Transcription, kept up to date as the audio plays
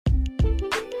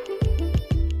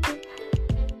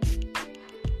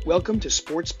Welcome to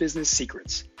Sports Business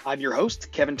Secrets. I'm your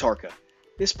host, Kevin Tarka.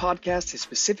 This podcast is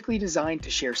specifically designed to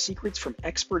share secrets from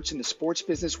experts in the sports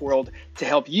business world to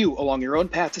help you along your own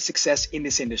path to success in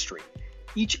this industry.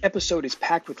 Each episode is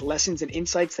packed with lessons and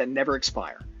insights that never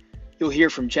expire. You'll hear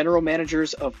from general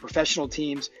managers of professional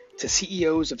teams to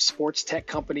CEOs of sports tech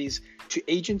companies to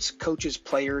agents, coaches,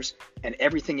 players, and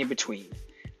everything in between.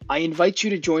 I invite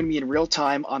you to join me in real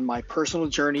time on my personal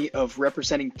journey of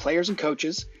representing players and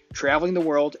coaches, traveling the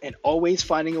world, and always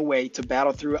finding a way to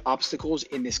battle through obstacles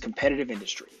in this competitive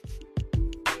industry.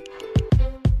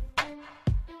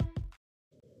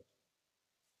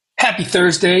 Happy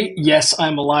Thursday. Yes,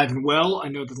 I'm alive and well. I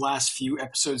know the last few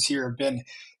episodes here have been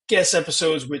guest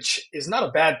episodes, which is not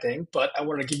a bad thing, but I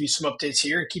wanted to give you some updates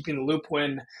here and keep you in the loop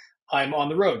when I'm on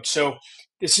the road. So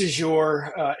this is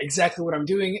your exactly what I'm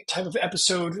doing type of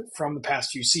episode from the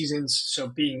past few seasons. So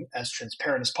being as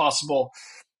transparent as possible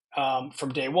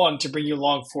from day one to bring you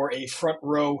along for a front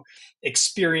row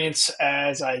experience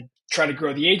as I try to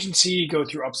grow the agency, go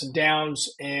through ups and downs,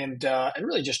 and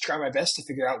really just try my best to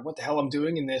figure out what the hell I'm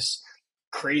doing in this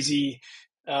crazy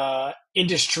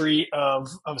industry of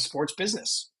sports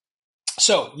business.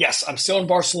 So yes, I'm still in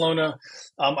Barcelona.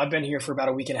 I've been here for about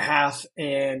a week and a half,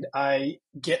 and I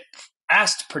get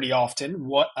asked pretty often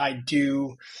what I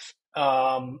do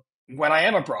when I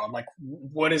am abroad. Like,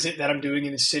 what is it that I'm doing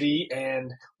in the city,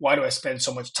 and why do I spend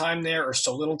so much time there or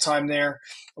so little time there?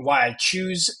 Why I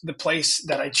choose the place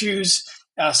that I choose.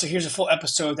 So here's a full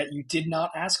episode that you did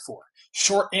not ask for.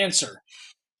 Short answer: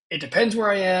 it depends where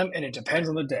I am, and it depends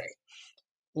on the day.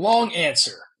 Long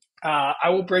answer: I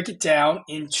will break it down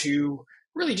into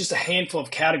really just a handful of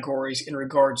categories in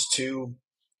regards to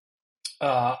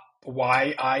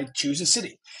why I choose a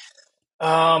city.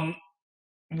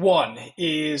 One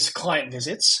is client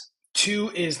visits.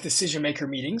 Two is decision maker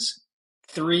meetings.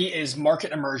 Three is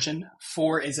market immersion.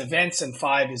 Four is events. And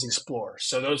five is explore.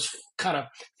 So those kind of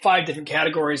five different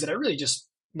categories that I really just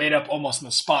made up almost on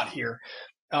the spot here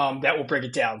that will break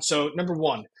it down. So number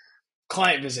one,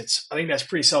 client visits. I think that's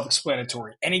pretty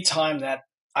self-explanatory. Anytime that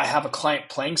I have a client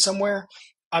playing somewhere,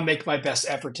 I make my best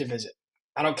effort to visit.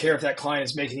 I don't care if that client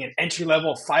is making an entry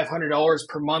level $500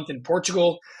 per month in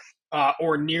Portugal,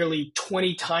 or nearly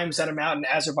 20 times that amount in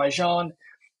Azerbaijan,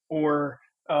 or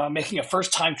making a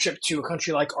first-time trip to a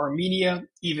country like Armenia,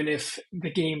 even if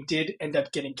the game did end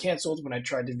up getting canceled when I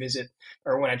tried to visit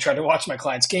or when I tried to watch my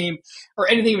client's game, or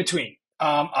anything in between.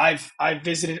 I've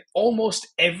visited almost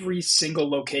every single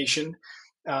location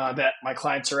that my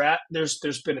clients are at.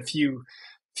 There's been a few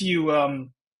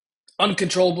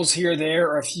uncontrollables here or there,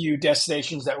 or a few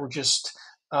destinations that were just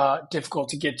difficult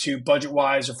to get to budget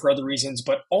wise or for other reasons.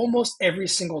 But almost every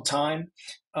single time,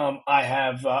 I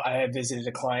have visited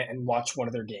a client and watched one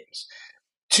of their games.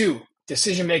 Two,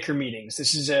 decision maker meetings.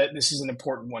 This is an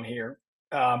important one here.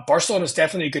 Barcelona is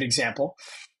definitely a good example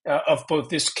of both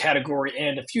this category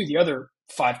and a few of the other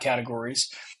five categories.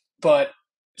 But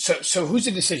so who's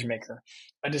a decision maker?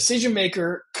 A decision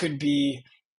maker could be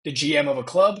the GM of a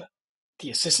club, the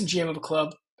assistant GM of a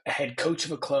club, a head coach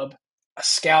of a club, a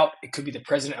scout. It could be the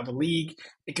president of a league.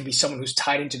 It could be someone who's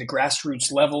tied into the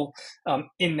grassroots level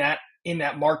in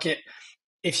that market.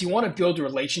 If you want to build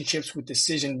relationships with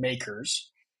decision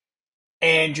makers,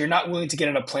 and you're not willing to get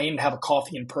on a plane and have a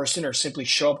coffee in person, or simply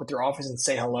show up at their office and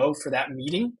say hello for that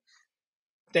meeting,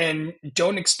 then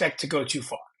don't expect to go too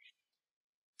far.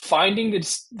 Finding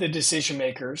the decision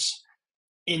makers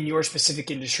in your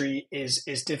specific industry is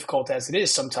difficult as it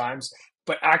is sometimes,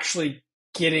 but actually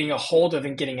getting a hold of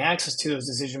and getting access to those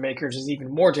decision makers is even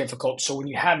more difficult. So when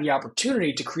you have the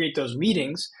opportunity to create those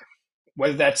meetings,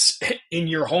 whether that's in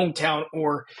your hometown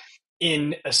or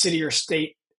in a city or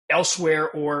state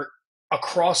elsewhere or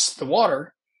across the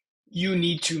water, you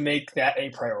need to make that a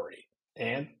priority.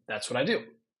 And that's what I do.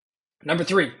 Number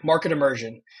three, market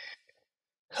immersion.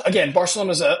 Again,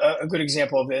 Barcelona is a good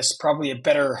example of this, probably a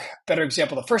better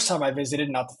example the first time I visited,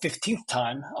 not the 15th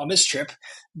time on this trip.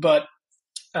 But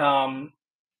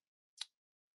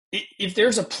if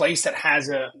there's a place that has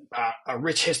a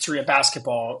rich history of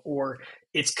basketball, or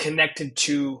it's connected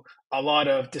to a lot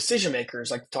of decision makers,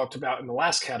 like we talked about in the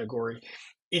last category,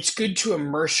 it's good to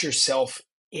immerse yourself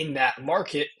in that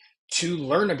market to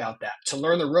learn about that, to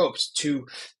learn the ropes, to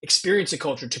experience the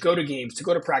culture, to go to games, to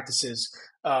go to practices.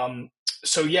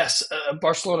 So yes,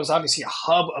 Barcelona is obviously a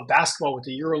hub of basketball with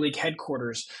the EuroLeague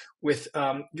headquarters, with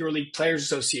EuroLeague Players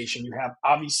Association. You have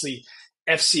obviously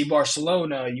FC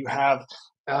Barcelona. You have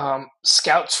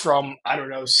scouts from, I don't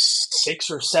know,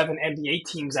 6 or 7 NBA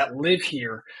teams that live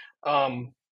here.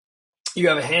 You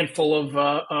have a handful of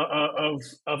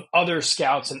other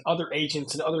scouts and other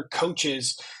agents and other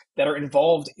coaches that are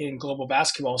involved in global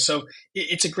basketball. So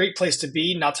it's a great place to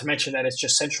be, not to mention that it's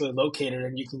just centrally located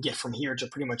and you can get from here to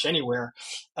pretty much anywhere.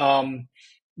 Um,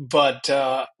 but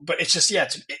it's just, yeah,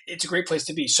 it's a great place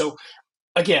to be. So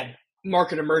again,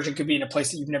 market immersion could be in a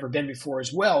place that you've never been before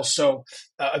as well. So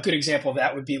a good example of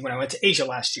that would be when I went to Asia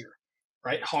last year,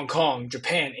 right? Hong Kong,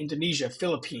 Japan, Indonesia,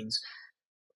 Philippines.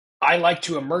 I like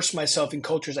to immerse myself in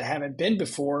cultures I haven't been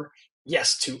before.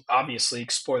 Yes, to obviously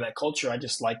explore that culture. I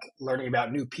just like learning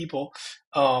about new people.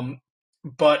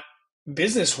 But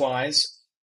business wise,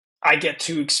 I get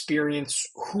to experience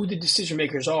who the decision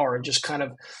makers are and just kind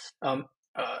of um,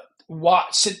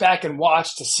 sit back and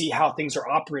watch to see how things are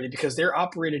operated because they're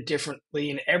operated differently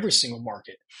in every single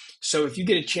market. So if you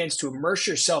get a chance to immerse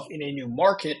yourself in a new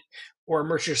market or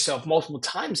immerse yourself multiple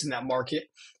times in that market,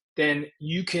 then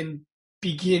you can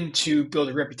begin to build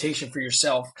a reputation for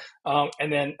yourself.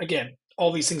 And then again,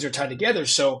 all these things are tied together.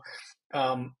 So,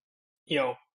 um, you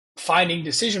know, finding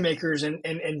decision makers and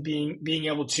being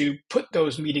able to put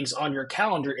those meetings on your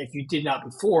calendar if you did not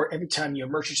before, every time you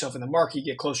immerse yourself in the market, you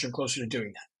get closer and closer to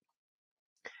doing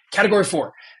that. Category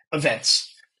 4,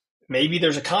 events. Maybe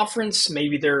there's a conference,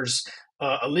 maybe there's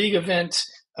a league event.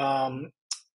 Um,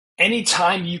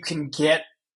 Anytime you can get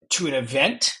to an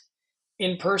event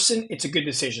in person, it's a good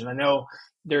decision. I know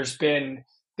there's been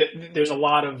there's a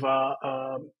lot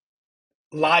of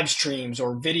live streams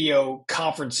or video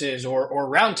conferences or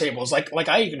roundtables, like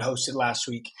I even hosted last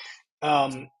week.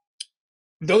 Um,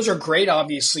 those are great,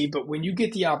 obviously, but when you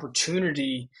get the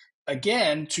opportunity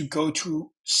again to go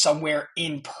to somewhere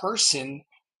in person,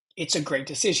 it's a great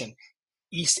decision.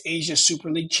 East Asia Super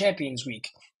League Champions Week,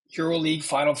 EuroLeague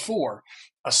Final Four,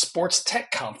 a sports tech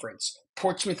conference,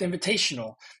 Portsmouth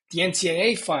Invitational, the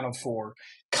NCAA Final Four,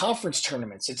 conference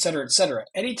tournaments, et cetera, et cetera.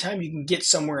 Anytime you can get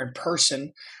somewhere in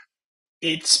person,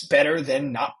 it's better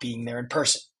than not being there in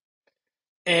person.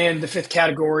 And the fifth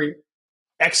category,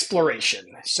 exploration.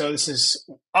 So this is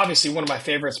obviously one of my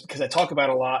favorites because I talk about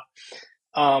it a lot.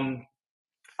 Um,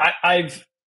 I've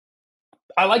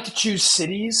I like to choose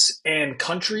cities and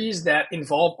countries that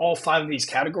involve all five of these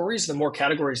categories. The more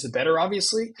categories, the better,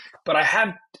 obviously. But I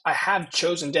have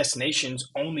chosen destinations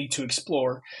only to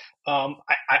explore.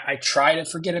 I try to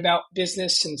forget about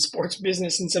business and sports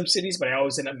business in some cities, but I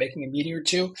always end up making a meeting or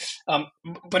two.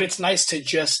 But it's nice to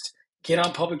just get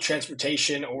on public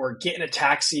transportation or get in a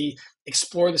taxi,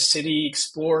 explore the city,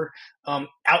 explore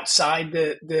outside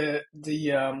the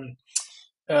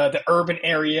urban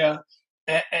area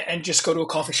and just go to a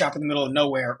coffee shop in the middle of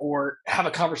nowhere or have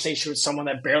a conversation with someone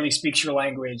that barely speaks your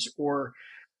language or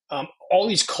all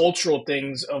these cultural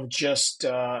things of just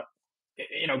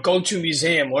going to a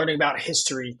museum, learning about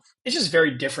history. It's just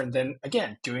very different than,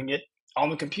 again, doing it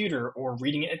on the computer or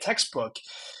reading it in a textbook.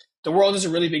 The world is a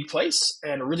really big place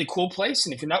and a really cool place,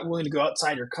 and if you're not willing to go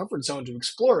outside your comfort zone to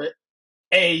explore it,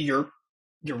 you're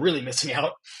really missing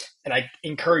out, and I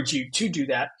encourage you to do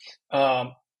that.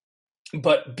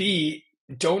 But B,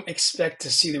 don't expect to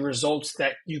see the results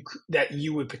that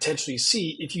you would potentially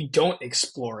see if you don't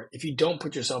explore it, if you don't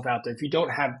put yourself out there, if you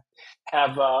don't have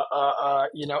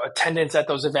attendance at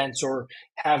those events or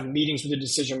have meetings with the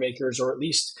decision makers, or at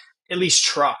least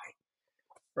try,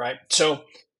 right? So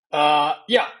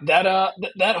yeah,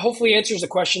 that hopefully answers the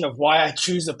question of why I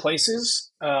choose the places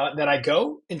that I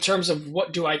go. In terms of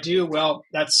what do I do, well,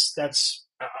 that's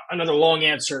another long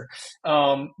answer.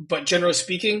 But generally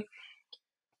speaking,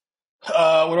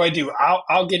 what do I do?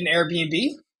 I'll get an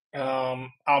Airbnb.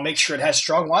 I'll make sure it has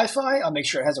strong Wi-Fi. I'll make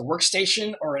sure it has a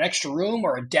workstation or an extra room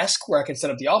or a desk where I can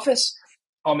set up the office.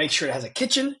 I'll make sure it has a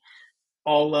kitchen.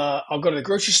 I'll go to the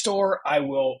grocery store. I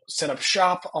will set up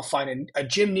shop. I'll find a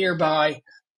gym nearby,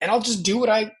 and I'll just do what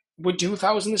I would do if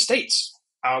I was in the States.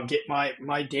 I'll get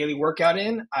my daily workout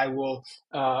in. I will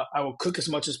cook as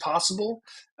much as possible,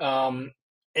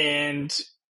 and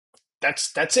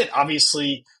that's it.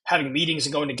 Obviously, having meetings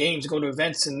and going to games and going to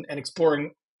events and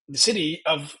exploring the city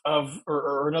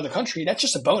or another country, that's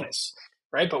just a bonus,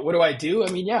 right? But what do I do? I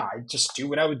mean, yeah, I just do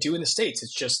what I would do in the States.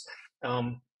 It's just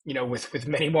with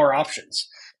many more options.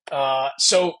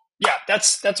 So yeah,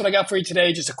 that's what I got for you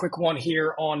today. Just a quick one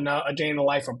here on a day in the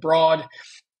life abroad.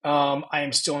 I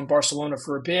am still in Barcelona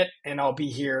for a bit, and I'll be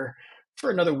here for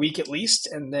another week at least,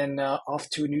 and then off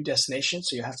to a new destination.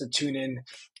 So you'll have to tune in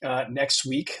later next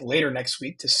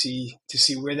week, to see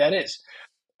where that is.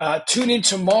 Tune in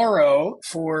tomorrow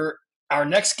for our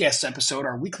next guest episode,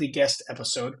 our weekly guest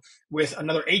episode, with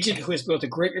another agent who has built a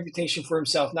great reputation for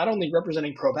himself, not only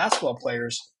representing pro basketball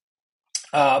players,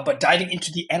 but diving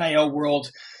into the NIL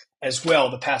world as well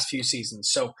the past few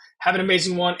seasons. So have an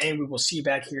amazing one, and we will see you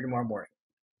back here tomorrow morning.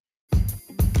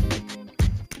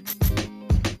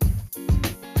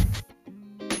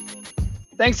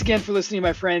 Thanks again for listening,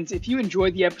 my friends. If you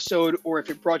enjoyed the episode or if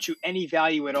it brought you any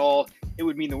value at all, it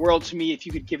would mean the world to me if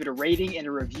you could give it a rating and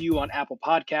a review on Apple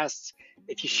Podcasts.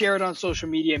 If you share it on social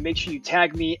media, make sure you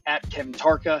tag me at Kevin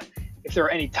Tarka. If there are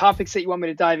any topics that you want me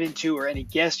to dive into or any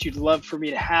guests you'd love for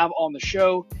me to have on the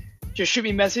show, just shoot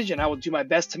me a message and I will do my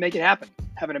best to make it happen.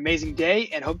 Have an amazing day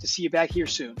and hope to see you back here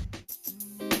soon.